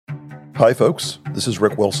Hi, folks. This is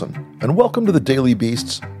Rick Wilson, and welcome to the Daily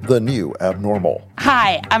Beast's The New Abnormal.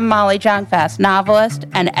 Hi, I'm Molly Jong-Fast, novelist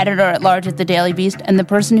and editor-at-large at The Daily Beast, and the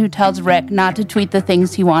person who tells Rick not to tweet the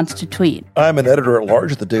things he wants to tweet. I'm an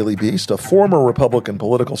editor-at-large at The Daily Beast, a former Republican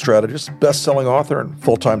political strategist, best-selling author, and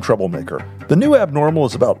full-time troublemaker. The New Abnormal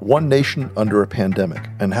is about one nation under a pandemic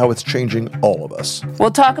and how it's changing all of us.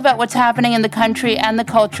 We'll talk about what's happening in the country and the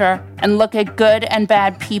culture and look at good and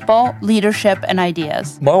bad people, leadership, and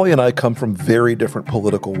ideas. Molly and I come from very different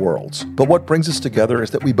political worlds, but what brings us together is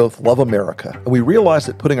that we both love America, and we realize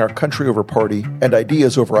that putting our country over party and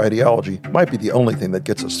ideas over ideology might be the only thing that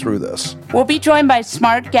gets us through this. We'll be joined by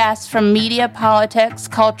smart guests from media, politics,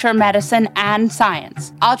 culture, medicine, and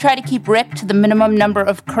science. I'll try to keep Rick to the minimum number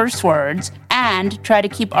of curse words and try to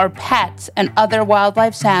keep our pets and other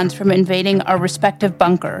wildlife sounds from invading our respective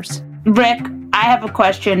bunkers. Rick, I have a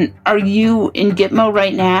question. Are you in Gitmo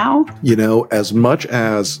right now? You know, as much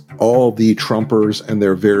as all the Trumpers and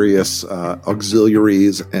their various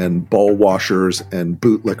auxiliaries and ball washers and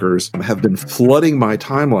bootlickers have been flooding my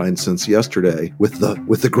timeline since yesterday with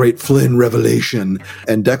the great Flynn revelation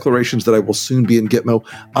and declarations that I will soon be in Gitmo,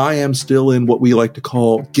 I am still in what we like to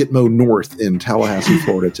call Gitmo North in Tallahassee,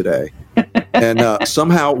 Florida today. And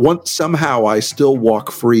somehow I still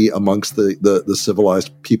walk free amongst the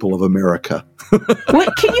civilized people of America.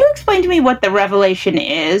 Can you explain to me what the revelation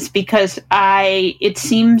is? Because it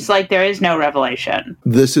seems like there is no revelation.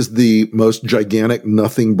 This is the most gigantic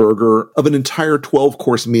nothing burger of an entire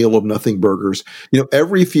 12-course meal of nothing burgers. You know,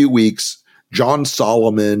 every few weeks, John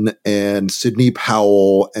Solomon and Sidney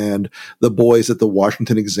Powell and the boys at the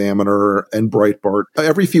Washington Examiner and Breitbart,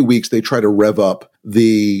 every few weeks they try to rev up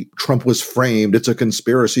the Trump was framed. It's a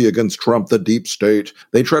conspiracy against Trump, the deep state.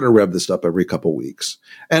 They try to rev this up every couple weeks.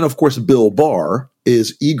 And of course, Bill Barr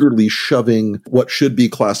is eagerly shoving what should be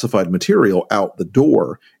classified material out the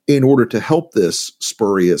door in order to help this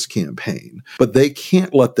spurious campaign. But they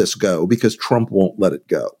can't let this go because Trump won't let it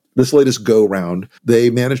go. This latest go-round, they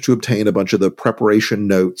managed to obtain a bunch of the preparation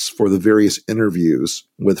notes for the various interviews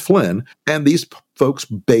with Flynn, and these folks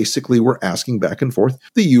basically were asking back and forth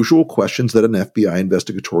the usual questions that an FBI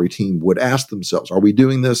investigatory team would ask themselves. Are we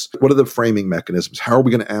doing this? What are the framing mechanisms? How are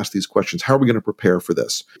we going to ask these questions? How are we going to prepare for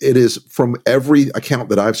this? It is, from every account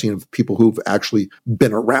that I've seen of people who've actually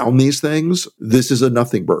been around these things, this is a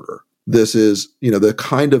nothing burger. This is, the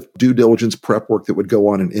kind of due diligence prep work that would go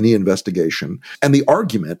on in any investigation. And the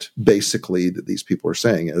argument, basically, that these people are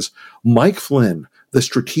saying is, Mike Flynn, the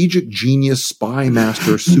strategic genius, spy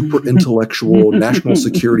master, super intellectual, national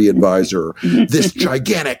security advisor, this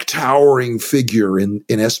gigantic, towering figure in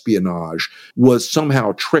espionage, was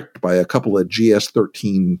somehow tricked by a couple of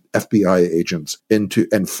GS-13 FBI agents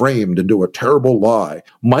and framed into a terrible lie.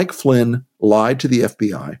 Mike Flynn lied to the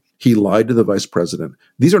FBI. He lied to the vice president.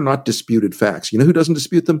 These are not disputed facts. You know who doesn't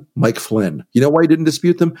dispute them? Mike Flynn. You know why he didn't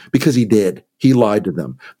dispute them? Because he did. He lied to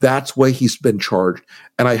them. That's why he's been charged.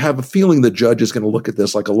 And I have a feeling the judge is going to look at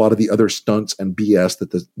this like a lot of the other stunts and BS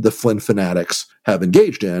that the Flynn fanatics have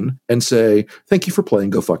engaged in and say, thank you for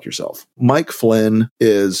playing. Go fuck yourself. Mike Flynn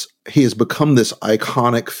he has become this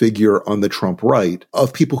iconic figure on the Trump right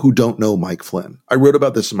of people who don't know Mike Flynn. I wrote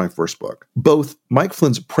about this in my first book. Both Mike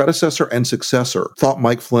Flynn's predecessor and successor thought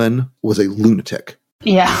Mike Flynn was a lunatic.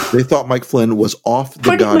 Yeah. They thought Mike Flynn was off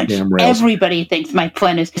the goddamn rails. Everybody thinks Mike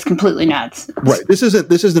Flynn is completely nuts. Right. This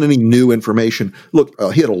isn't any new information. Look,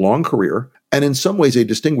 he had a long career and in some ways a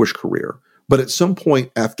distinguished career. But at some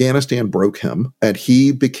point, Afghanistan broke him, and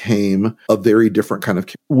he became a very different kind of.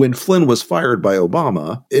 When Flynn was fired by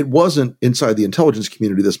Obama, it wasn't inside the intelligence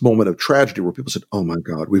community this moment of tragedy where people said, oh my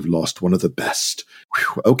God, we've lost one of the best.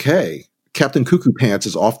 Whew, okay. Captain Cuckoo Pants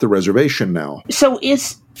is off the reservation now. So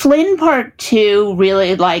is Flynn Part 2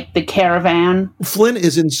 really like the Caravan? Flynn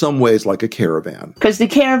is in some ways like a caravan. Because the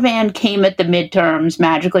Caravan came at the midterms,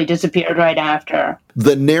 magically disappeared right after.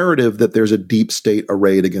 The narrative that there's a deep state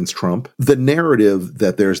arrayed against Trump, the narrative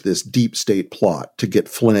that there's this deep state plot to get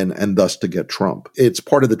Flynn and thus to get Trump, it's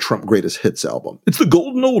part of the Trump Greatest Hits album. It's the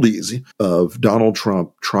golden oldies of Donald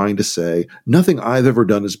Trump trying to say, nothing I've ever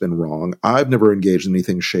done has been wrong. I've never engaged in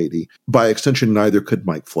anything shady. By extension, neither could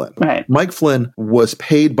Mike Flynn. Right. Mike Flynn was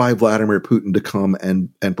paid by Vladimir Putin to come and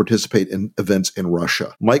participate in events in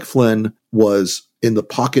Russia. Mike Flynn was in the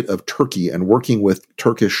pocket of Turkey and working with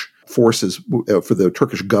Turkish forces for the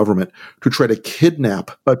Turkish government to try to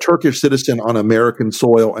kidnap a Turkish citizen on American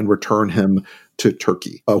soil and return him to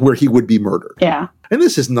Turkey, where he would be murdered. Yeah. And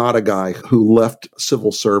this is not a guy who left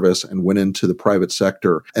civil service and went into the private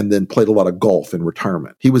sector and then played a lot of golf in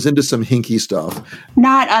retirement. He was into some hinky stuff.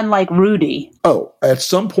 Not unlike Rudy. Oh, at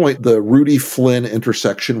some point, the Rudy Flynn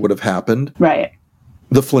intersection would have happened. Right.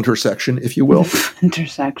 The Flintersection, if you will.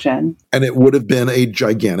 Intersection. And it would have been a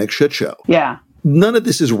gigantic shit show. Yeah. None of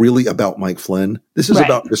this is really about Mike Flynn. This is Right.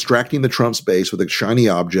 about distracting the Trump's base with a shiny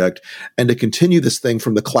object and to continue this thing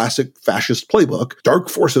from the classic fascist playbook. Dark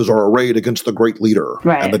forces are arrayed against the great leader,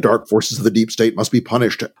 Right. and the dark forces of the deep state must be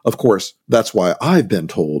punished. Of course, that's why I've been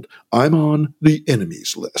told I'm on the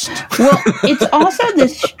enemies list. Well, it's also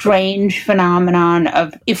this strange phenomenon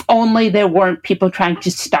of if only there weren't people trying to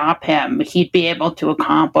stop him, he'd be able to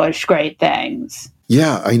accomplish great things.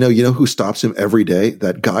 Yeah, I know. You know who stops him every day?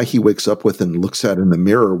 That guy he wakes up with and looks at in the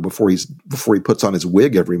mirror before he puts on his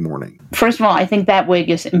wig every morning. First of all, I think that wig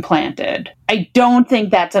is implanted. I don't think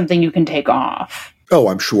that's something you can take off. Oh,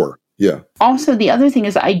 I'm sure. Yeah. Also, the other thing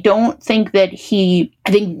is I think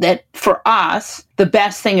that for us, the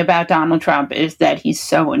best thing about Donald Trump is that he's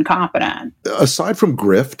so incompetent. Aside from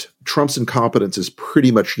grift, Trump's incompetence is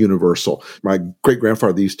pretty much universal. My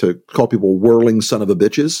great-grandfather used to call people whirling son of a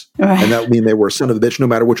bitches. Right. And that would mean they were a son of a bitch no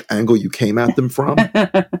matter which angle you came at them from.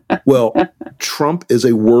 Well, Trump is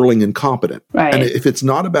a whirling incompetent. Right. And if it's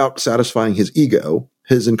not about satisfying his ego,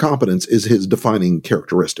 his incompetence is his defining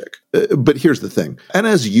characteristic. But here's the thing. And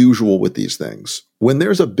as usual with these things, when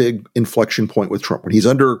there's a big inflection point with Trump, when he's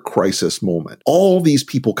under a crisis moment, all these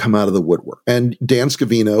people come out of the woodwork. And Dan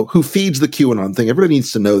Scavino, who feeds the QAnon thing, everybody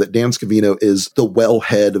needs to know that Dan Scavino is the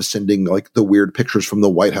wellhead of sending like the weird pictures from the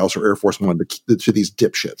White House or Air Force One to these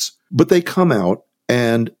dipshits. But they come out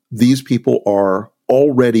and these people are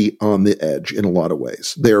already on the edge in a lot of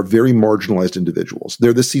ways. They are very marginalized individuals.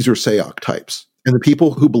 They're the Caesar Sayoc types. And the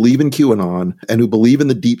people who believe in QAnon and who believe in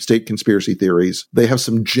the deep state conspiracy theories, they have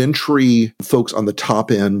some gentry folks on the top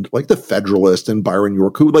end, like the Federalist and Byron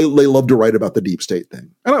York, who they love to write about the deep state thing.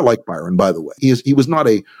 And I like Byron, by the way. He was not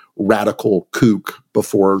a radical kook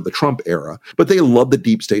before the Trump era, but they love the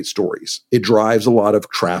deep state stories. It drives a lot of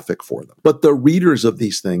traffic for them. But the readers of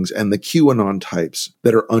these things and the QAnon types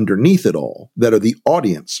that are underneath it all, that are the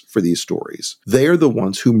audience for these stories, they are the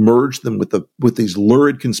ones who merge them with these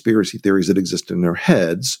lurid conspiracy theories that exist in their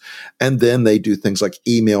heads. And then they do things like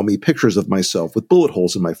email me pictures of myself with bullet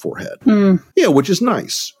holes in my forehead. Yeah, which is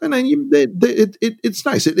nice. And it's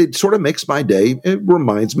nice. It sort of makes my day. It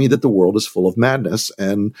reminds me that the world is full of madness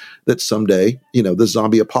and that someday, the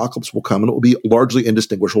zombie apocalypse will come and it will be largely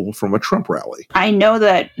indistinguishable from a Trump rally. I know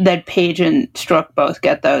that Page and Strzok both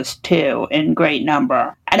get those too in great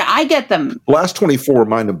number. And I get them. Last 24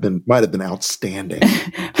 might have been outstanding.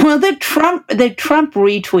 Well, the Trump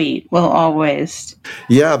retweet will always.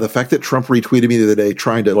 Yeah, the fact that Trump retweeted me the other day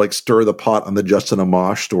trying to like stir the pot on the Justin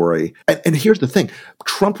Amash story. And here's the thing.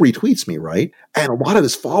 Trump retweets me, right? And a lot of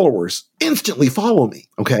his followers instantly follow me,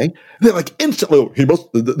 okay? They're like instantly,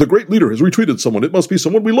 the great leader has retweeted someone. It must be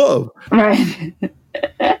someone we love. Right.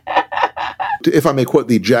 If I may quote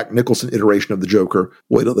the Jack Nicholson iteration of the Joker,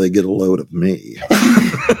 wait till they get a load of me.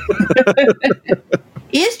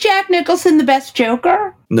 Is Jack Nicholson the best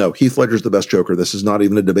Joker? No, Heath Ledger's the best Joker. This is not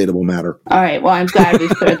even a debatable matter. All right. Well, I'm glad we've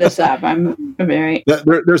cleared this up. I'm very...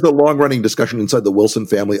 There's a long-running discussion inside the Wilson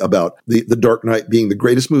family about the Dark Knight being the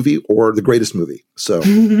greatest movie or the greatest movie. So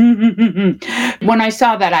when I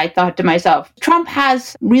saw that, I thought to myself, Trump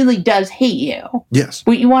really does hate you. Yes.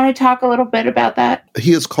 You want to talk a little bit about that?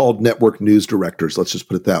 He has called network news directors, let's just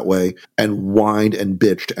put it that way, and whined and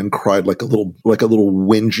bitched and cried like a little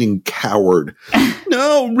whinging coward.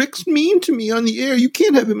 No, Rick's mean to me on the air. You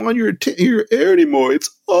can't have him on your air anymore. It's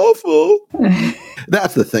awful.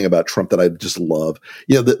 That's the thing about Trump that I just love.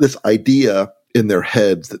 This idea in their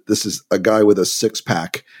heads that this is a guy with a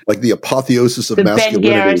six-pack, like the apotheosis of masculinity.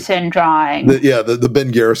 Ben Garrison drawing. The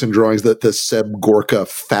Ben Garrison drawings, the Seb Gorka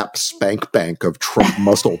fap spank bank of Trump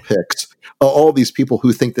muscle pics. All these people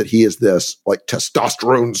who think that he is this like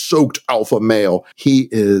testosterone-soaked alpha male. He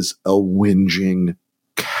is a whinging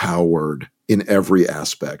coward in every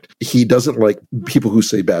aspect. He doesn't like people who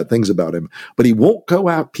say bad things about him, but he won't go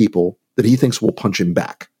at people that he thinks will punch him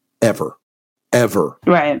back. Ever.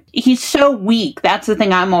 Right. He's so weak. That's the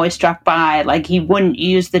thing I'm always struck by. Like, he wouldn't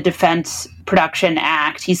use the Defense Production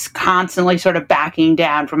Act. He's constantly sort of backing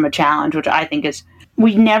down from a challenge, which I think is...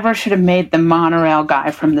 We never should have made the monorail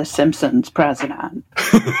guy from The Simpsons president.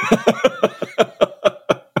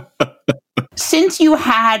 Since you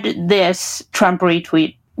had this Trump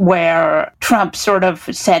retweet where Trump sort of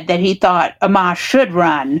said that he thought Amash should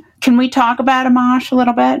run, Can we talk about Amash a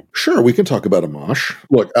little bit? Sure, we can talk about Amash.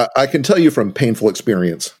 Look, I can tell you from painful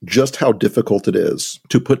experience just how difficult it is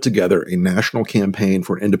to put together a national campaign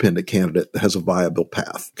for an independent candidate that has a viable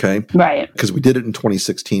path, okay? Right. Because we did it in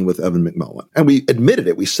 2016 with Evan McMullen. And we admitted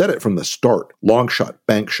it. We said it from the start. Long shot,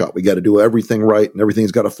 bank shot. We got to do everything right, and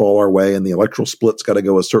everything's got to fall our way, and the electoral split's got to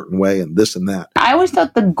go a certain way, and this and that. I always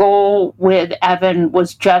thought the goal with Evan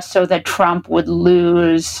was just so that Trump would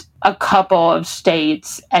lose a couple of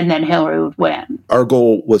states and then Hillary would win. Our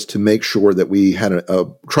goal was to make sure that we had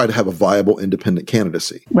try to have a viable independent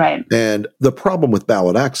candidacy. Right. And the problem with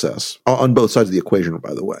ballot access on both sides of the equation,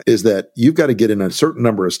 by the way, is that you've got to get in a certain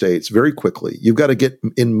number of states very quickly. You've got to get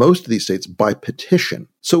in most of these states by petition.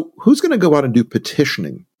 So who's going to go out and do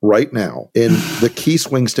petitioning right now in the key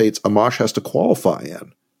swing states Amash has to qualify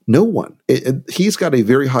in? No one. He's got a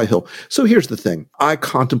very high hill. So here's the thing. I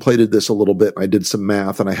contemplated this a little bit. I did some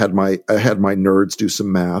math, and I had my nerds do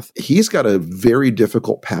some math. He's got a very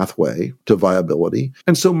difficult pathway to viability.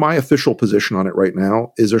 And so my official position on it right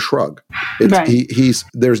now is a shrug. Right.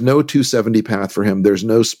 There's no 270 path for him. There's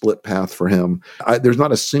no split path for him. There's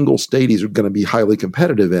not a single state he's going to be highly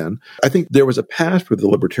competitive in. I think there was a path for the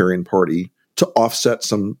Libertarian Party to offset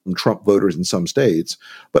some Trump voters in some states.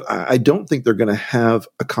 But I don't think they're going to have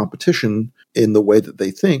a competition in the way that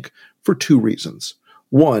they think for two reasons.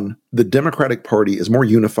 One, the Democratic Party is more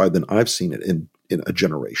unified than I've seen it in a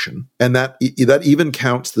generation. And that even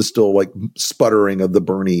counts the still like sputtering of the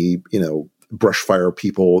Bernie, brush fire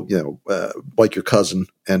people, like your cousin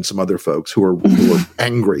and some other folks who are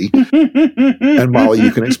angry. And Molly,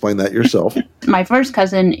 you can explain that yourself. My first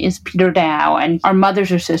cousin is Peter Dow, and our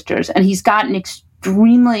mothers are sisters, and he's gotten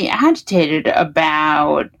extremely agitated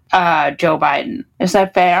about Joe Biden. Is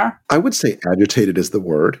that fair? I would say agitated is the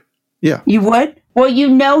word. Yeah. You would? Well,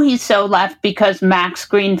 he's so left because Max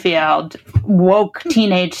Greenfield, woke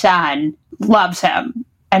teenage son, loves him.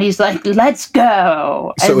 And he's like, let's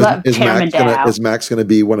go. So I love Chairman Dow. Is Max going to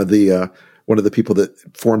be one of the people that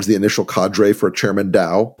forms the initial cadre for Chairman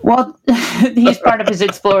Dow? Well, he's part of his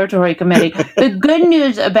exploratory committee. The good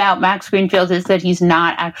news about Max Greenfield is that he's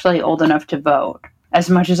not actually old enough to vote, as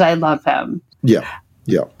much as I love him. Yeah.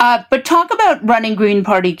 Yeah. But talk about running Green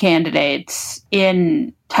Party candidates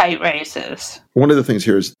in tight races. One of the things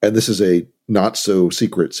here is, and this is a not so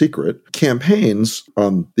secret, campaigns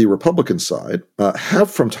on the Republican side have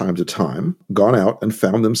from time to time gone out and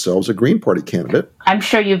found themselves a Green Party candidate. I'm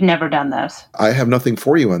sure you've never done this. I have nothing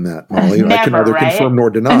for you on that, Molly. Never, I can neither right? confirm nor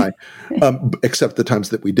deny, except the times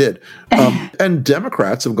that we did. And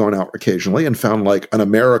Democrats have gone out occasionally and found like an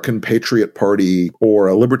American Patriot Party or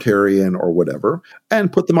a Libertarian or whatever,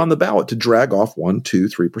 and put them on the ballot to drag off 1%,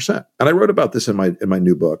 2%, 3%. And I wrote about this in my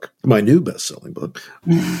new book, my new best-selling book.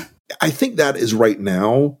 I think that is right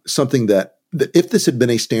now something that if this had been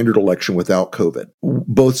a standard election without COVID,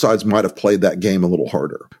 both sides might have played that game a little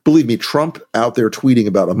harder. Believe me, Trump out there tweeting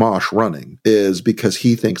about Amash running is because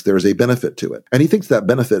he thinks there's a benefit to it. And he thinks that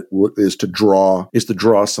benefit is to draw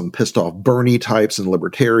some pissed off Bernie types and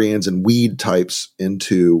libertarians and weed types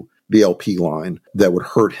into the LP line that would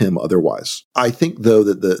hurt him otherwise. I think, though,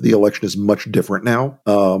 that the election is much different now,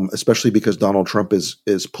 especially because Donald Trump is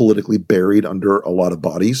politically buried under a lot of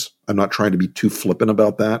bodies. I'm not trying to be too flippant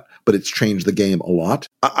about that, but it's changed the game a lot.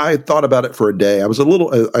 I thought about it for a day. I was a little,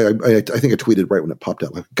 I think I tweeted right when it popped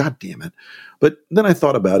out, like, God damn it. But then I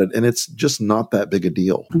thought about it, and it's just not that big a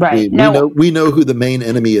deal. Right. We know who the main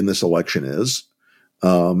enemy in this election is,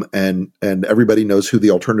 and everybody knows who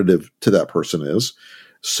the alternative to that person is.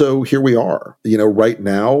 So here we are, right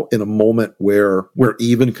now in a moment where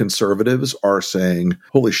even conservatives are saying,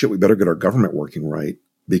 holy shit, we better get our government working right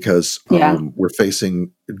because we're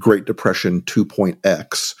facing Great Depression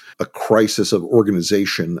 2.x, a crisis of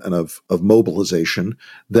organization and of mobilization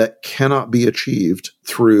that cannot be achieved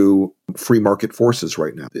through free market forces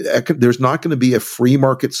right now. There's not going to be a free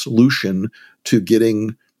market solution to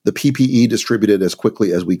getting the PPE distributed as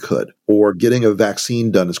quickly as we could, or getting a vaccine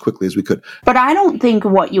done as quickly as we could. But I don't think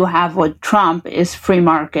what you have with Trump is free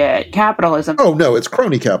market capitalism. Oh, no, it's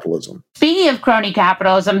crony capitalism. Speaking of crony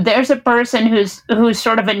capitalism, there's a person who's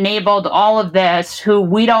sort of enabled all of this, who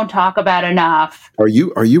we don't talk about enough. Are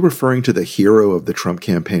you referring to the hero of the Trump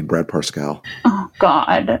campaign, Brad Parscale? Oh,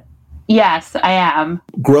 God. Yes, I am.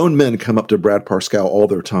 Grown men come up to Brad Parscale all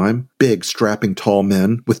their time, big, strapping, tall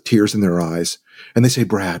men with tears in their eyes. And they say,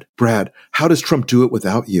 Brad, how does Trump do it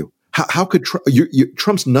without you? How could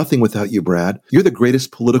Trump's nothing without you, Brad? You're the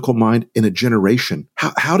greatest political mind in a generation.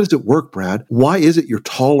 How does it work, Brad? Why is it you're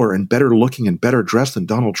taller and better looking and better dressed than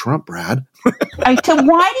Donald Trump, Brad? So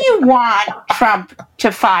why do you want Trump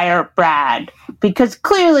to fire Brad? because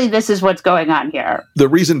clearly this is what's going on here. The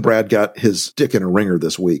reason Brad got his dick in a ringer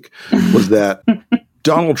this week was that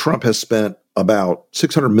Donald Trump has spent about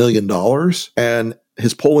 $600 million, and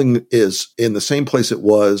his polling is in the same place it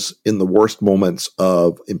was in the worst moments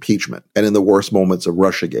of impeachment and in the worst moments of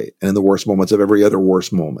Russiagate and in the worst moments of every other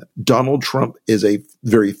worst moment. Donald Trump is a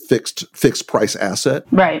very fixed price asset.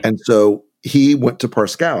 Right. And so he went to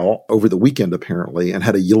Pascal over the weekend, apparently, and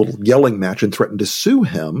had a little yelling match and threatened to sue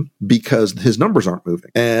him because his numbers aren't moving.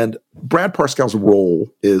 And Brad Pascal's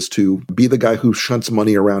role is to be the guy who shunts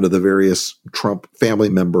money around to the various Trump family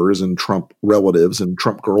members and Trump relatives and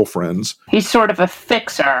Trump girlfriends. He's sort of a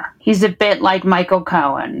fixer. He's a bit like Michael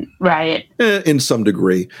Cohen, right? In some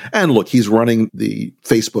degree. And look, he's running the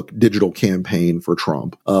Facebook digital campaign for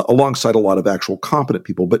Trump alongside a lot of actual competent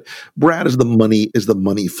people. But Brad is the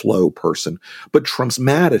money flow person. But Trump's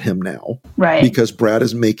mad at him now, right? Because Brad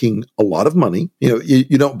is making a lot of money.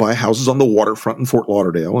 You don't buy houses on the waterfront in Fort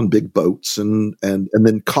Lauderdale and big boats and then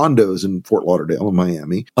condos in Fort Lauderdale and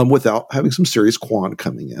Miami without having some serious quan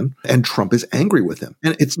coming in. And Trump is angry with him.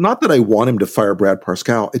 And it's not that I want him to fire Brad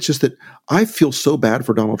Pascal. It's just that I feel so bad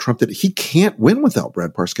for Donald Trump that he can't win without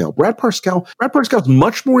Brad Pascal. Brad Pascal is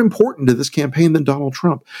much more important to this campaign than Donald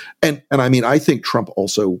Trump. And I mean, I think Trump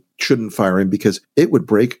also shouldn't fire him because it would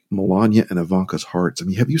break Melania and Ivanka's hearts. I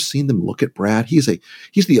mean, have you seen them look at Brad? He's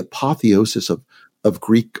the apotheosis of a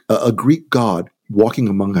Greek god walking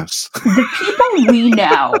among us. The people we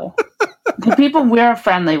know, the people we're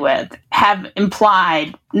friendly with, have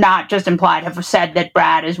implied, not just implied, have said that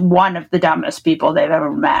Brad is one of the dumbest people they've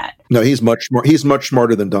ever met. No, he's much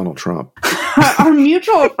smarter than Donald Trump. Our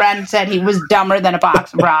mutual friend said he was dumber than a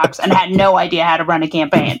box of rocks and had no idea how to run a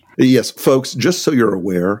campaign. Yes, folks, just so you're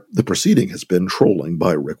aware, the proceeding has been trolling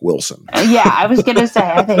by Rick Wilson. Yeah, I was going to say,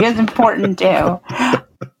 I think it's important too.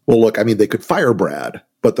 Well, look, I mean, they could fire Brad,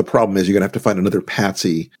 but the problem is you're going to have to find another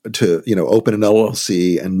patsy to, open an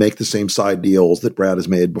LLC and make the same side deals that Brad has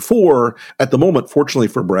made before. At the moment, fortunately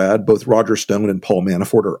for Brad, both Roger Stone and Paul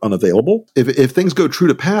Manafort are unavailable. If things go true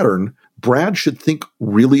to pattern, Brad should think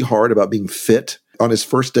really hard about being fit on his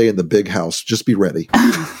first day in the big house. Just be ready.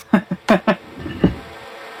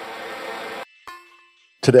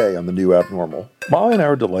 Today on The New Abnormal, Molly and I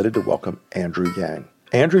are delighted to welcome Andrew Yang.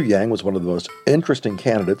 Andrew Yang was one of the most interesting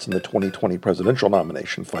candidates in the 2020 presidential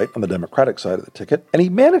nomination fight on the Democratic side of the ticket, and he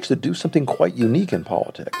managed to do something quite unique in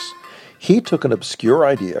politics. He took an obscure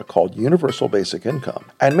idea called universal basic income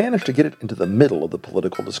and managed to get it into the middle of the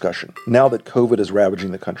political discussion. Now that COVID is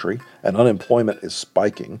ravaging the country and unemployment is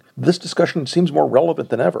spiking, this discussion seems more relevant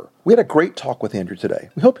than ever. We had a great talk with Andrew today.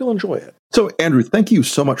 We hope you'll enjoy it. So, Andrew, thank you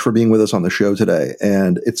so much for being with us on the show today.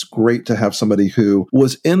 And it's great to have somebody who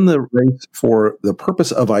was in the race for the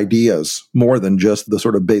purpose of ideas more than just the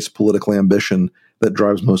sort of base political ambition that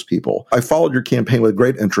drives most people. I followed your campaign with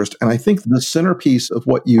great interest, and I think the centerpiece of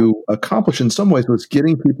what you accomplished in some ways was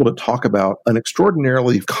getting people to talk about an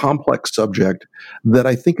extraordinarily complex subject that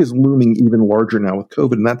I think is looming even larger now with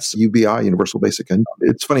COVID, and that's UBI, Universal Basic Income.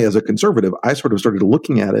 It's funny, as a conservative, I sort of started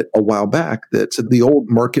looking at it a while back that said the old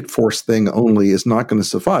market force thing only is not going to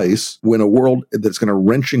suffice when a world that's going to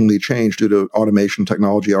wrenchingly change due to automation,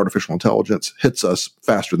 technology, artificial intelligence hits us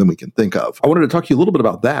faster than we can think of. I wanted to talk to you a little bit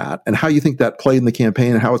about that and how you think that played in the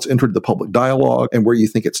campaign and how it's entered the public dialogue and where you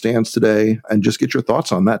think it stands today, and just get your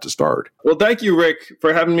thoughts on that to start. Well, thank you, Rick,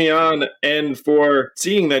 for having me on and for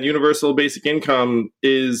seeing that universal basic income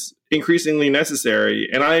is increasingly necessary.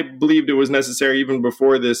 And I believed it was necessary even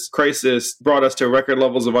before this crisis brought us to record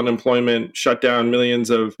levels of unemployment, shut down millions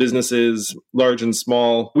of businesses, large and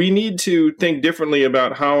small. We need to think differently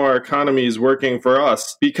about how our economy is working for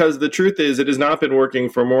us, because the truth is it has not been working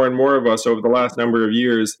for more and more of us over the last number of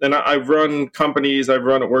years. And I've run companies, I've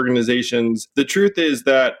run organizations. The truth is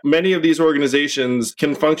that many of these organizations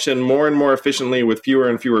can function more and more efficiently with fewer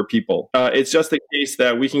and fewer people. It's just the case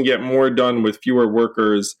that we can get more done with fewer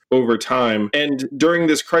workers over time. And during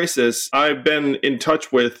this crisis, I've been in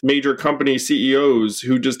touch with major company CEOs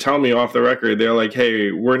who just tell me off the record, they're like,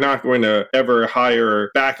 hey, we're not going to ever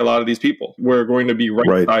hire back a lot of these people. We're going to be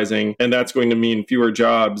right-sizing, and that's going to mean fewer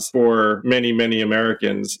jobs for many, many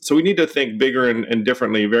Americans. So we need to think bigger and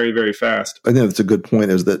differently very, very fast. I think that's a good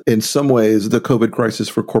point, is that in some ways, the COVID crisis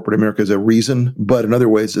for corporate America is a reason, but in other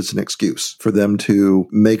ways, it's an excuse for them to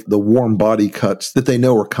make the warm body cuts that they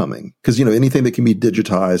know are coming. Because, anything that can be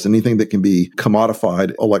digitized, anything that can be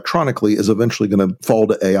commodified electronically is eventually going to fall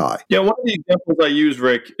to AI. Yeah, one of the examples I use,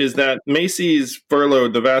 Rick, is that Macy's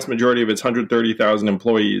furloughed the vast majority of its 130,000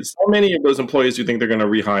 employees. How many of those employees do you think they're going to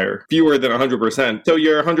rehire? Fewer than 100%. So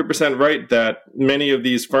you're 100% right that many of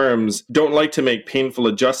these firms don't like to make painful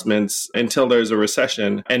adjustments until there's a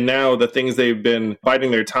recession. And now the things they've been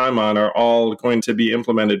biding their time on are all going to be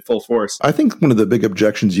implemented full force. I think one of the big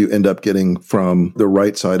objections you end up getting from the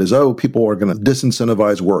right side is, people are going to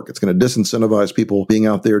disincentivize work. It's going to disincentivize people being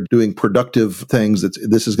out there doing productive things.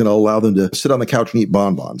 This is going to allow them to sit on the couch and eat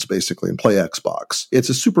bonbons, basically, and play Xbox. It's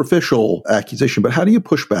a superficial accusation, but how do you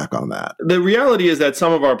push back on that? The reality is that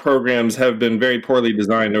some of our programs have been very poorly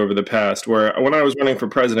designed over the past, where when I was running for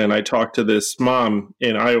president, I talked to this mom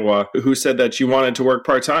in Iowa who said that she wanted to work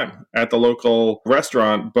part-time at the local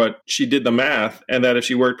restaurant, but she did the math, and that if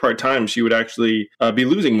she worked part-time, she would actually be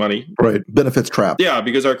losing money. Right. Benefits trap. Yeah,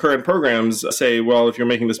 because our current programs say, well, if you're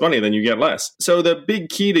making this money, then you get less. So the big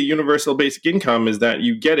key to universal basic income is that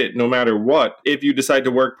you get it no matter what. If you decide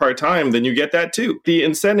to work part-time, then you get that too. The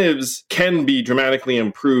incentives can be dramatically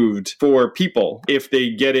improved for people if they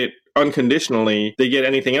get it unconditionally. They get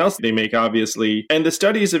anything else they make, obviously. And the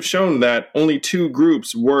studies have shown that only two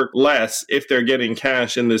groups work less if they're getting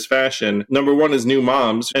cash in this fashion. Number one is new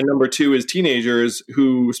moms, and number two is teenagers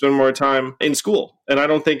who spend more time in school. And I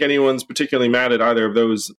don't think anyone's particularly mad at either of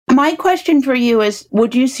those. My question for you is,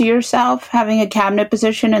 would you see yourself having a cabinet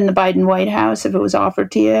position in the Biden White House if it was offered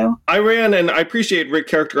to you? I ran, and I appreciate Rick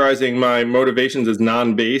characterizing my motivations as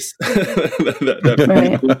non-base.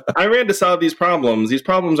 Right. I ran to solve these problems. These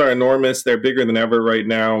problems are enormous. They're bigger than ever right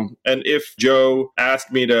now. And if Joe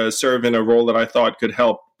asked me to serve in a role that I thought could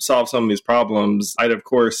help solve some of these problems, I'd of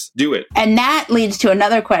course do it. And that leads to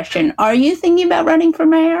another question. Are you thinking about running for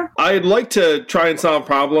mayor? I'd like to try and solve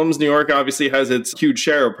problems. New York obviously has its huge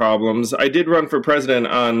share of problems. I did run for president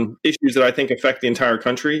on issues that I think affect the entire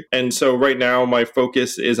country. And so right now my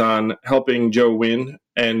focus is on helping Joe win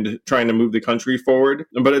and trying to move the country forward.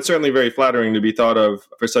 But it's certainly very flattering to be thought of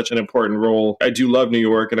for such an important role. I do love New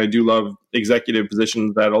York, and I do love executive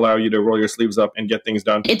positions that allow you to roll your sleeves up and get things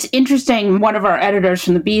done. It's interesting. One of our editors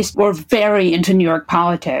from The Beast were very into New York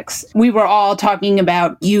politics. We were all talking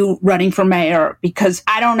about you running for mayor because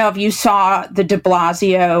I don't know if you saw the de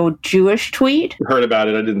Blasio Jewish tweet. I heard about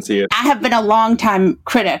it. I didn't see it. I have been a longtime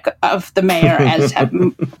critic of the mayor, as have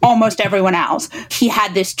almost everyone else. He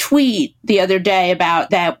had this tweet the other day about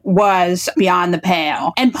that was beyond the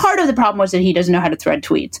pale. And part of the problem was that he doesn't know how to thread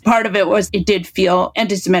tweets. Part of it was it did feel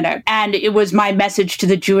anti-Semitic. And it was my message to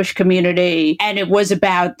the Jewish community. And it was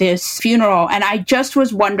about this funeral. And I just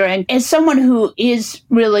was wondering, as someone who is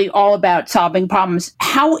really all about solving problems,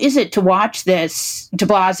 how is it to watch this de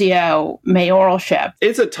Blasio mayoralship?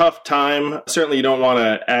 It's a tough time. Certainly you don't want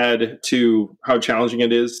to add to how challenging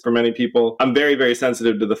it is for many people. I'm very, very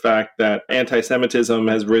sensitive to the fact that anti-Semitism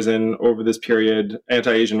has risen over this period.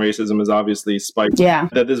 Anti-Asian racism has obviously spiked. Yeah.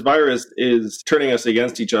 That this virus is turning us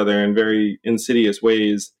against each other in very insidious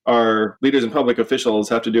ways. Our leaders and public officials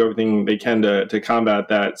have to do everything they can to combat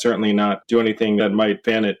that, certainly not do anything that might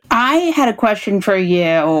fan it. I had a question for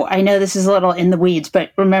you. I know this is a little in the weeds,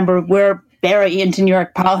 but remember, we're very into New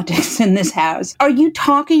York politics in this house. Are you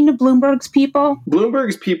talking to Bloomberg's people?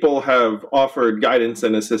 Bloomberg's people have offered guidance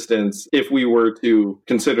and assistance if we were to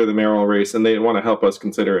consider the mayoral race, and they want to help us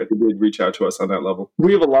consider it. They did reach out to us on that level.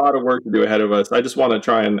 We have a lot of work to do ahead of us. I just want to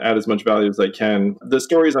try and add as much value as I can. The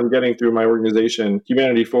stories I'm getting through my organization,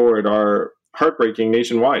 Humanity Forward, are heartbreaking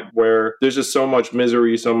nationwide, where there's just so much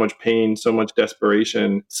misery, so much pain, so much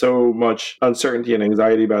desperation, so much uncertainty and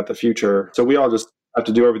anxiety about the future. So we all just have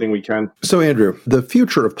to do everything we can. So, Andrew, the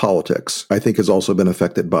future of politics, I think, has also been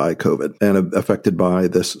affected by COVID and affected by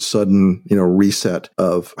this sudden, reset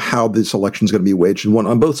of how this election is going to be waged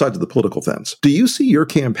on both sides of the political fence. Do you see your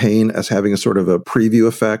campaign as having a sort of a preview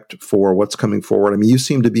effect for what's coming forward? I mean, you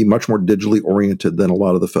seem to be much more digitally oriented than a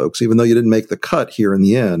lot of the folks. Even though you didn't make the cut here in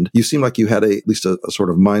the end, you seem like you had at least a sort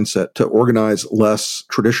of mindset to organize less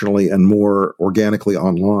traditionally and more organically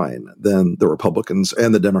online than the Republicans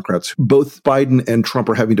and the Democrats. Both Biden and Trump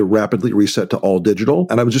are having to rapidly reset to all digital.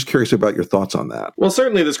 And I was just curious about your thoughts on that. Well,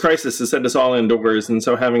 certainly this crisis has sent us all indoors. And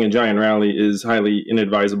so having a giant rally is highly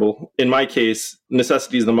inadvisable. In my case,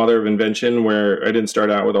 necessity is the mother of invention, where I didn't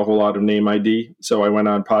start out with a whole lot of name ID. So I went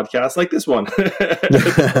on podcasts like this one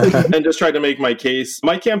and just tried to make my case.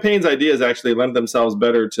 My campaign's ideas actually lend themselves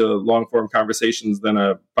better to long form conversations than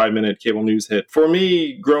a 5-minute cable news hit. For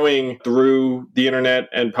me, growing through the internet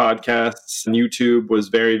and podcasts and YouTube was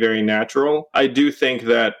very, very natural. I do think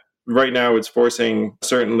that right now it's forcing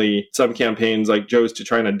certainly some campaigns like Joe's to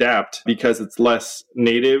try and adapt because it's less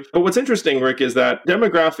native. But what's interesting, Rick, is that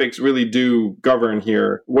demographics really do govern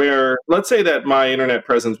here, where let's say that my internet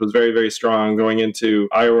presence was very, very strong going into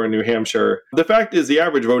Iowa and New Hampshire. The fact is the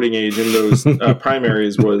average voting age in those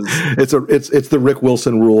primaries was... It's the Rick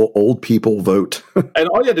Wilson rule, old people vote. And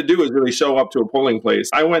all you had to do was really show up to a polling place.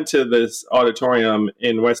 I went to this auditorium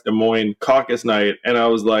in West Des Moines caucus night, and I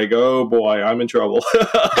was like, oh boy, I'm in trouble.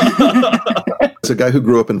 It's a guy who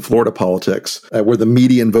grew up in Florida politics, where the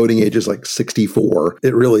median voting age is like 64.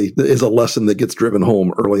 It really is a lesson that gets driven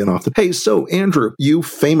home early enough. Hey, so Andrew, you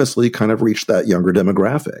famously kind of reached that younger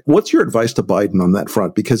demographic. What's your advice to Biden on that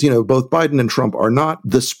front? Because, both Biden and Trump are not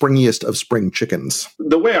the springiest of spring chickens.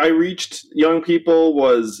 The way I reached young people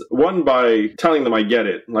was, one, by telling them I get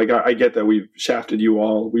it. Like, I get that we've shafted you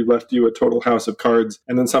all. We've left you a total house of cards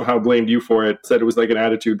and then somehow blamed you for it, said it was like an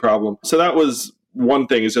attitude problem. So that was one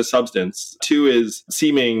thing, is just substance. Two is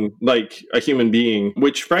seeming like a human being,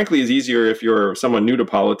 which frankly is easier if you're someone new to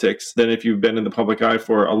politics than if you've been in the public eye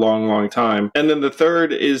for a long, long time. And then the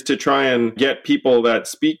third is to try and get people that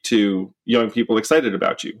speak to young people excited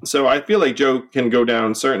about you. So I feel like Joe can go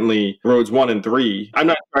down certainly roads 1 and 3. I'm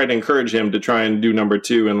not trying to encourage him to try and do number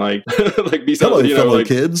 2 and like be something, fellow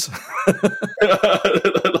kids.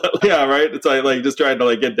 Yeah, right. It's like just trying to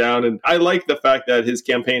like get down. And I like the fact that his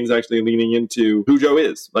campaign is actually leaning into who Joe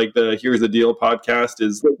is. Like the Here's the Deal podcast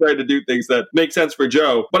is trying to do things that make sense for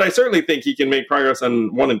Joe. But I certainly think he can make progress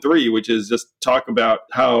on 1 and 3, which is just talk about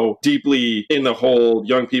how deeply in the hole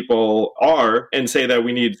young people are and say that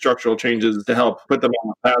we need structural changes to help put them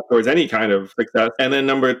on the path towards any kind of success. And then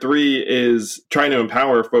number 3 is trying to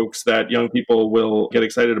empower folks that young people will get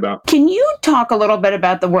excited about. Can you talk a little bit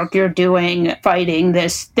about the work you're doing fighting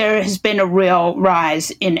this? There has been a real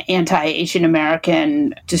rise in anti-Asian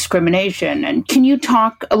American discrimination. And can you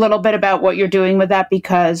talk a little bit about what you're doing with that?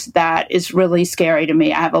 Because that is really scary to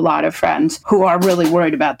me. I have a lot of friends who are really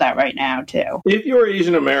worried about that right now, too. If you're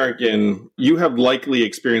Asian American, you have likely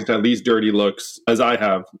experienced at least dirty looks, as I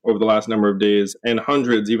have over the last number of days, and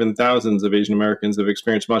hundreds, even thousands of Asian Americans have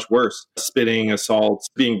experienced much worse. Spitting, assaults,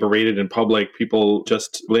 being berated in public, people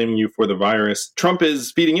just blaming you for the virus. Trump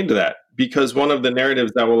is feeding into that because one of the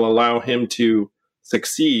narratives that will allow him to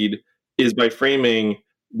succeed is by framing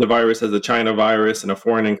the virus as a China virus and a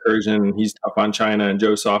foreign incursion. He's tough on China and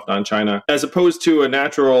Joe soft on China, as opposed to a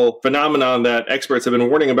natural phenomenon that experts have been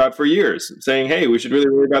warning about for years, saying, hey, we should really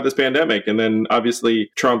worry about this pandemic. And then obviously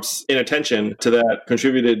Trump's inattention to that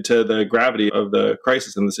contributed to the gravity of the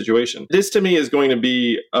crisis and the situation. This to me is going to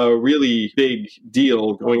be a really big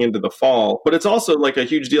deal going into the fall, but it's also like a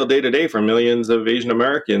huge deal day to day for millions of Asian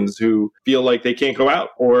Americans who feel like they can't go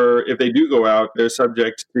out, or if they do go out, they're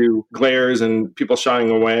subject to glares and people shying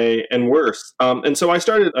away and worse. And so I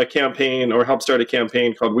started a campaign, or helped start a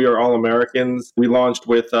campaign called We Are All Americans. We launched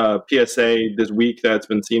with PSA this week that's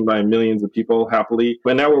been seen by millions of people happily.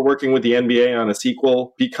 And now we're working with the NBA on a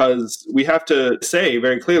sequel because we have to say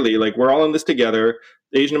very clearly, like, we're all in this together.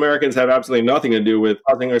 Asian Americans have absolutely nothing to do with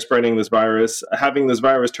causing or spreading this virus. Having this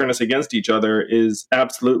virus turn us against each other is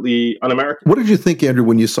absolutely un-American. What did you think, Andrew,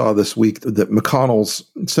 when you saw this week that McConnell's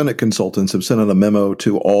Senate consultants have sent out a memo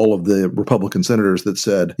to all of the Republican senators that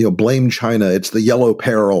said, blame China. It's the yellow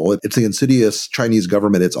peril. It's the insidious Chinese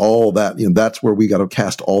government. It's all that. That's where we got to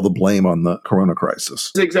cast all the blame on the corona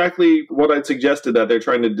crisis. It's exactly what I'd suggested, that they're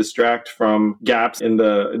trying to distract from gaps in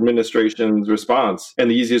the administration's response.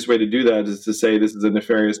 And the easiest way to do that is to say this is a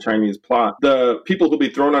nefarious Chinese plot. The people who'll be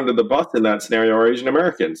thrown under the bus in that scenario are Asian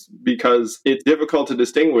Americans, because it's difficult to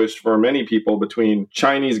distinguish for many people between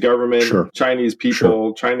Chinese government, Sure. Chinese people,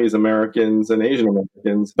 Sure. Chinese Americans, and Asian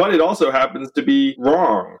Americans. But it also happens to be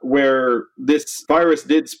wrong, where this virus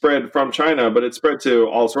did spread from China, but it spread to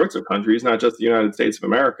all sorts of countries, not just the United States of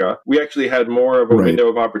America. We actually had more of a Right. window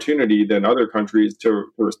of opportunity than other countries to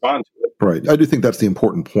respond to it. Right. I do think that's the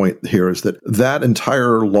important point here, is that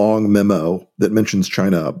entire long memo that mentions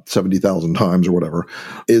China 70,000 times or whatever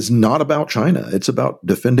is not about China. It's about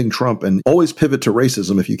defending Trump, and always pivot to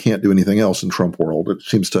racism if you can't do anything else in Trump world. It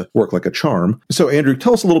seems to work like a charm. So Andrew,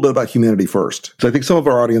 tell us a little bit about Humanity First. So I think some of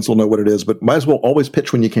our audience will know what it is, but might as well always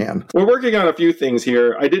pitch when you can. We're working on a few things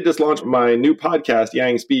here. I did just launch my new podcast,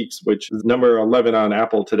 Yang Speaks, which is number 11 on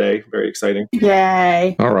Apple today. Very exciting.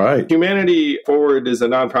 Yay. All right. Humanity Forward is a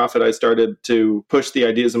nonprofit I started to push the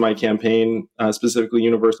ideas of my campaign, specifically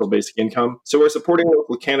universal basic income. So we're supporting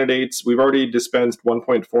local candidates. We've already dispensed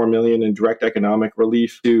 $1.4 million in direct economic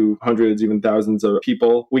relief to hundreds, even thousands of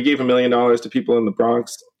people. We gave $1 million to people in the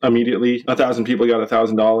Bronx immediately. 1,000 people got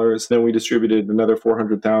 $1,000. Then we distributed another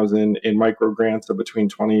 400,000 in micro grants of between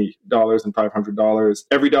 $20 and $500.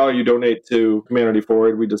 Every dollar you donate to Humanity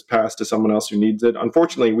Forward, we just pass to someone else who needs it.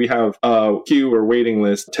 Unfortunately, we have a queue or waiting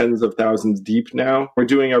list tens of thousands deep now. We're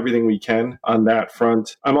doing everything we can on that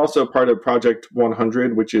front. I'm also part of Project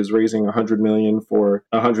 100, which is raising $100 million for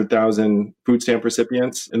 100,000 food stamp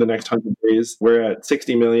recipients in the next 100 days. We're at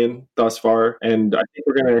 60 million thus far, and I think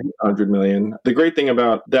we're going to hit 100 million. The great thing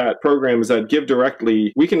about that program is that Give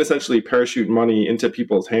Directly, we can essentially parachute money into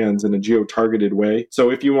people's hands in a geo-targeted way. So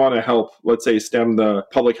if you want to help, let's say, stem the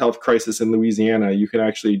public health crisis in Louisiana, you can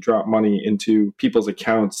actually drop money into people's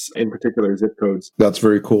accounts, in particular zip codes. That's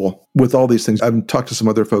very cool. With all these things, I've talked to some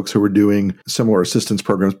other folks who are doing similar assistance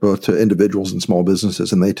programs, both to individuals and small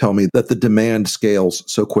businesses, and they tell me that the demand scales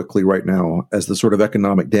so quickly right now as the sort of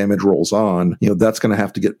economic damage rolls on, that's going to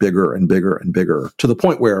have to get bigger and bigger and bigger, to the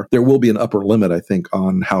point where there will be an upper limit, I think,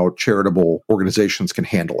 on how charitable organizations can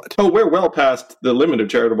handle it. Oh, we're well past the limit of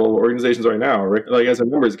charitable organizations right now, right? Like, as a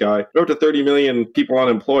numbers guy, we're up to 30 million people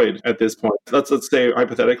unemployed at this point. Let's say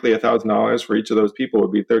hypothetically $1,000 for each of those people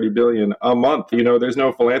would be 30 billion a month. There's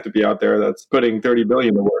no philanthropy out there that's putting 30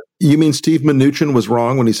 billion to work. You mean Steve Mnuchin was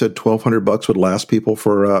wrong when he said $1,200 would last people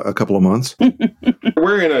for a couple of months?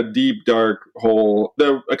 We're in a deep, dark hole.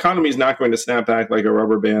 The economy is not going to snap back like a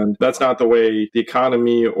rubber band. That's not the way the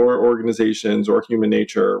economy or organizations or human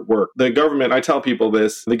nature work. The government, I tell people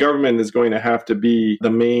this, the government is going to have to be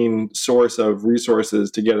the main source of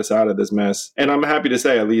resources to get us out of this mess. And I'm happy to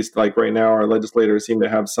say, at least like right now, our legislators seem to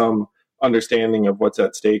have some understanding of what's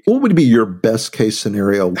at stake. What would be your best case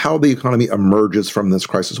scenario? How the economy emerges from this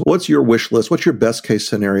crisis? What's your wish list? What's your best case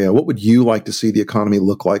scenario? What would you like to see the economy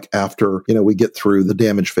look like after, we get through the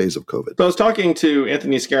damage phase of COVID? So I was talking to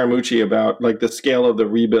Anthony Scaramucci about like the scale of the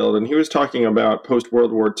rebuild, and he was talking about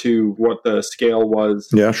post-World War II, what the scale was.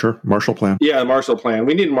 Yeah, sure. Marshall Plan. Yeah, the Marshall Plan.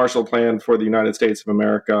 We need a Marshall Plan for the United States of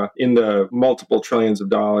America in the multiple trillions of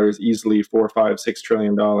dollars, easily $4, $5, $6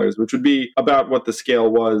 trillion, which would be about what the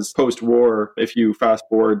scale was post-war if you fast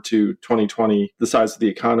forward to 2020, the size of the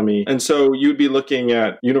economy. And so you'd be looking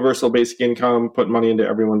at universal basic income, put money into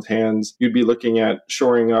everyone's hands. You'd be looking at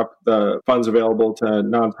shoring up the funds available to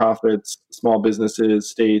nonprofits, small businesses,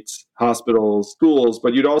 states, hospitals, schools,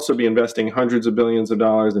 but you'd also be investing hundreds of billions of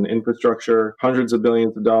dollars in infrastructure, hundreds of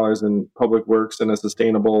billions of dollars in public works and a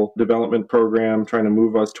sustainable development program trying to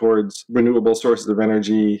move us towards renewable sources of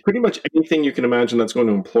energy. Pretty much anything you can imagine that's going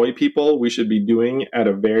to employ people, we should be doing at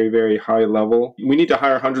a very, very high level. We need to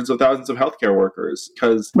hire hundreds of thousands of healthcare workers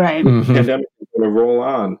because the pandemic is going to roll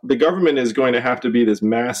on. The government is going to have to be this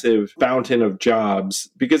massive fountain of jobs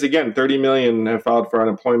because, again, 30 million have filed for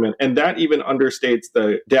unemployment, and that even understates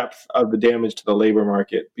the depth of the damage to the labor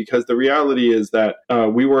market, because the reality is that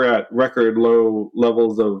we were at record low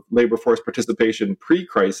levels of labor force participation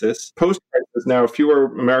pre-crisis. Post-crisis, now fewer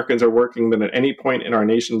Americans are working than at any point in our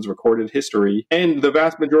nation's recorded history, and the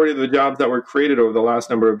vast majority of the jobs that were created over the last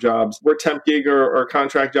number of jobs were temp gig or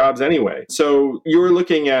contract jobs anyway. So you're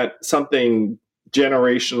looking at something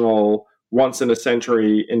generational, once in a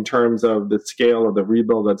century, in terms of the scale of the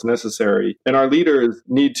rebuild that's necessary. And our leaders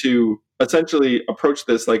need to essentially approach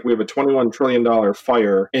this like we have a $21 trillion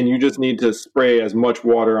fire and you just need to spray as much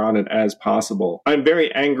water on it as possible. I'm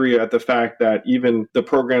very angry at the fact that even the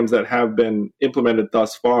programs that have been implemented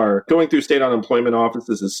thus far, going through state unemployment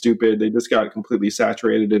offices is stupid. They just got completely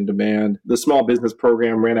saturated in demand. The small business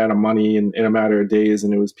program ran out of money in a matter of days,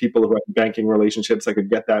 and it was people who had banking relationships that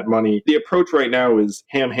could get that money. The approach right now is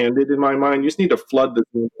ham-handed in my mind. You just need to flood this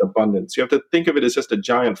with abundance. You have to think of it as just a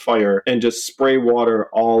giant fire and just spray water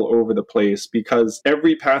all over the place, because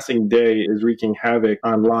every passing day is wreaking havoc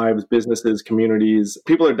on lives, businesses, communities.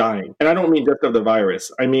 People are dying. And I don't mean just of the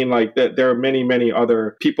virus. I mean like that there are many, many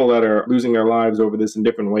other people that are losing their lives over this in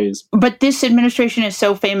different ways. But this administration is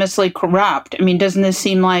so famously corrupt. I mean, doesn't this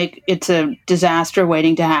seem like it's a disaster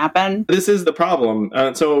waiting to happen? This is the problem.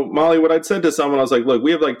 So Molly, what I'd said to someone, I was like, look,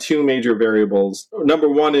 we have like two major variables. Number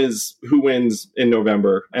one is who wins in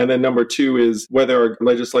November. And then number two is whether our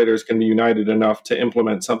legislators can be united enough to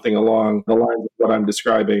implement something along the lines of what I'm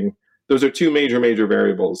describing. Those are two major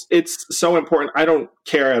variables. It's so important. I don't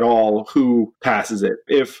care at all who passes it.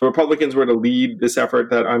 If Republicans were to lead this effort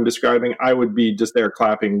that I'm describing, I would be just there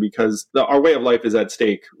clapping, because our way of life is at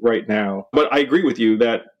stake right now. But I agree with you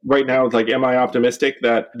that right now, like, am I optimistic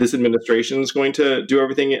that this administration is going to do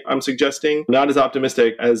everything I'm suggesting? Not as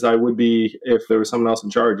optimistic as I would be if there was someone else in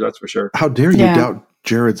charge, that's for sure. How dare you doubt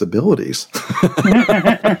Jared's abilities?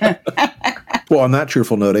 Well, on that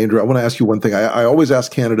cheerful note, Andrew, I want to ask you one thing. I always ask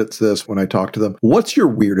candidates this when I talk to them. What's your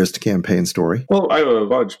weirdest campaign story? Well, I have a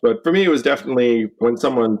bunch, but for me, it was definitely when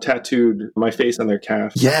someone tattooed my face on their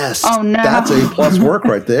calf. Yes. Oh, no. That's A+ work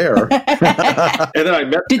right there. And then I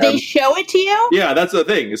met Did them. they show it to you? Yeah, that's the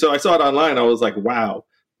thing. So I saw it online. I was like, wow.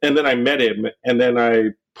 And then I met him, and then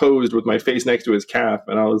I posed with my face next to his calf,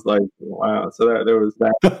 and I was like, wow. So there was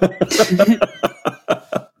that.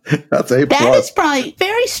 That's A+. That is probably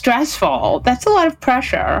very stressful. That's a lot of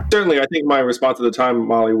pressure. Certainly, I think my response at the time,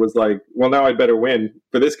 Molly, was like, well, now I'd better win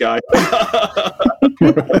for this guy.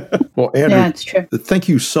 Well, Andrew, Yeah, it's true. thank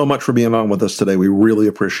you so much for being on with us today. We really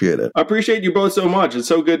appreciate it. I appreciate you both so much. It's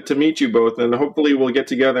so good to meet you both, and hopefully we'll get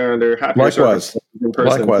together under happier Likewise. circumstances in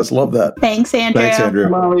person. Likewise. Love that. Thanks, Andrew. Thanks, Andrew.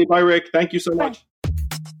 Molly, bye, Rick. Thank you so much.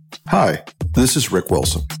 Hi, this is Rick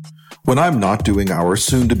Wilson. When I'm not doing our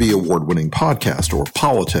soon-to-be award-winning podcast or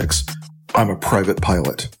politics, I'm a private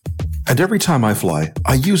pilot. And every time I fly,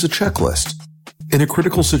 I use a checklist. In a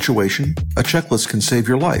critical situation, a checklist can save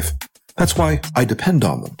your life. That's why I depend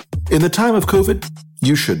on them. In the time of COVID,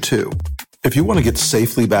 you should too. If you want to get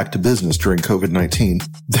safely back to business during COVID-19,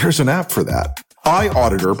 there's an app for that.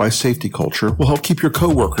 iAuditor by Safety Culture will help keep your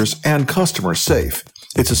coworkers and customers safe.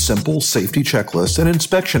 It's a simple safety checklist and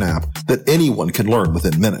inspection app that anyone can learn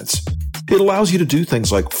within minutes. It allows you to do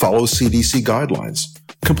things like follow CDC guidelines,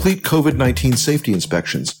 complete COVID-19 safety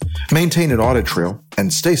inspections, maintain an audit trail,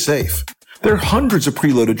 and stay safe. There are hundreds of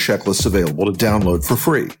preloaded checklists available to download for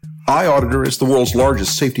free. iAuditor is the world's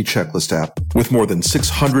largest safety checklist app with more than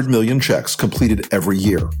 600 million checks completed every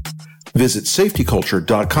year. Visit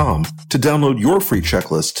safetyculture.com to download your free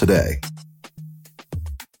checklist today.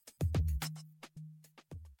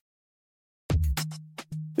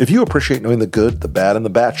 If you appreciate knowing the good, the bad, and the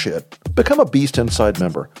batshit, become a Beast Inside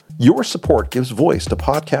member. Your support gives voice to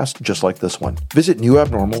podcasts just like this one. Visit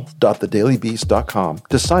newabnormal.thedailybeast.com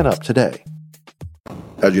to sign up today.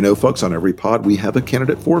 As you know, folks, on every pod, we have a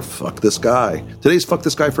candidate for Fuck This Guy. Today's Fuck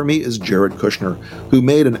This Guy for me is Jared Kushner, who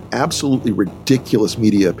made an absolutely ridiculous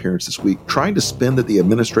media appearance this week, trying to spin that the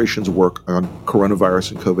administration's work on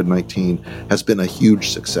coronavirus and COVID-19 has been a huge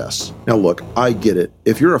success. Now, look, I get it.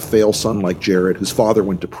 If you're a fail son like Jared, whose father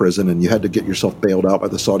went to prison and you had to get yourself bailed out by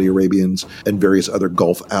the Saudi Arabians and various other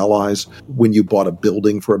Gulf allies when you bought a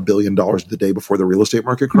building for $1 billion the day before the real estate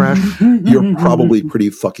market crashed, you're probably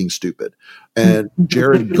pretty fucking stupid. And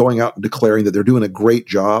Jared going out and declaring that they're doing a great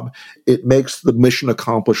job, it makes the mission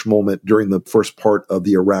accomplished moment during the first part of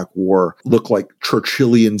the Iraq War look like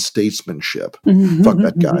Churchillian statesmanship. Fuck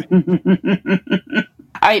that guy.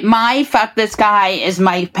 All right, my Fuck This Guy is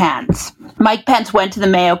Mike Pence. Mike Pence went to the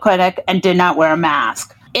Mayo Clinic and did not wear a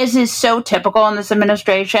mask. This is so typical in this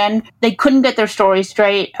administration. They couldn't get their story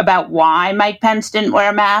straight about why Mike Pence didn't wear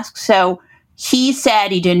a mask, so he said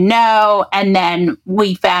he didn't know, and then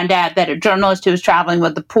we found out that a journalist who was traveling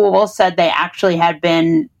with the pool said they actually had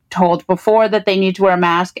been told before that they need to wear a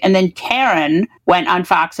mask. And then Karen went on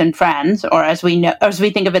Fox and Friends, or as we know, as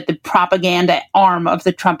we think of it, the propaganda arm of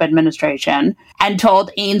the Trump administration, and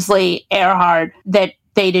told Ainsley Earhardt that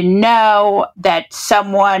they didn't know, that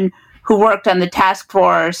someone who worked on the task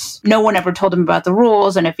force, no one ever told him about the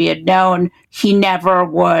rules, and if he had known, he never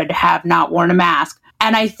would have not worn a mask.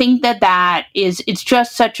 And I think it's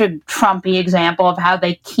just such a Trumpy example of how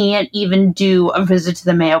they can't even do a visit to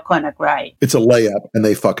the Mayo Clinic right. It's a layup, and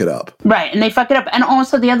they fuck it up. Right, and they fuck it up. And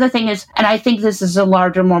also the other thing is, and I think this is a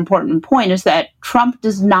larger, more important point, is that Trump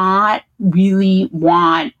does not really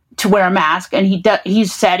want to wear a mask, and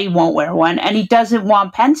he's said he won't wear one, and he doesn't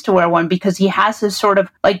want Pence to wear one because he has this sort of,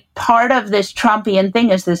 like, part of this Trumpian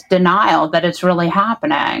thing is this denial that it's really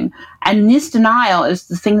happening. And this denial is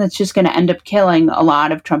the thing that's just going to end up killing a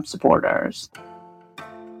lot of Trump supporters.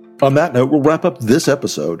 On that note, we'll wrap up this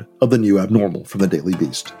episode of The New Abnormal from The Daily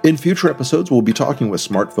Beast. In future episodes, we'll be talking with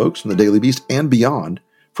smart folks from The Daily Beast and beyond,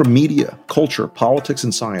 from media, culture, politics,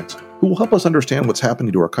 and science, who will help us understand what's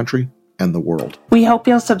happening to our country and the world. We hope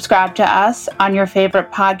you'll subscribe to us on your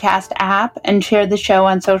favorite podcast app and share the show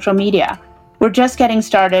on social media. We're just getting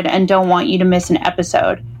started and don't want you to miss an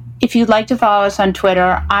episode. If you'd like to follow us on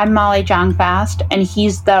Twitter, I'm Molly Jongfast, and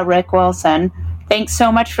he's the Rick Wilson. Thanks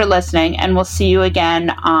so much for listening, and we'll see you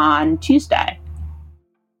again on Tuesday.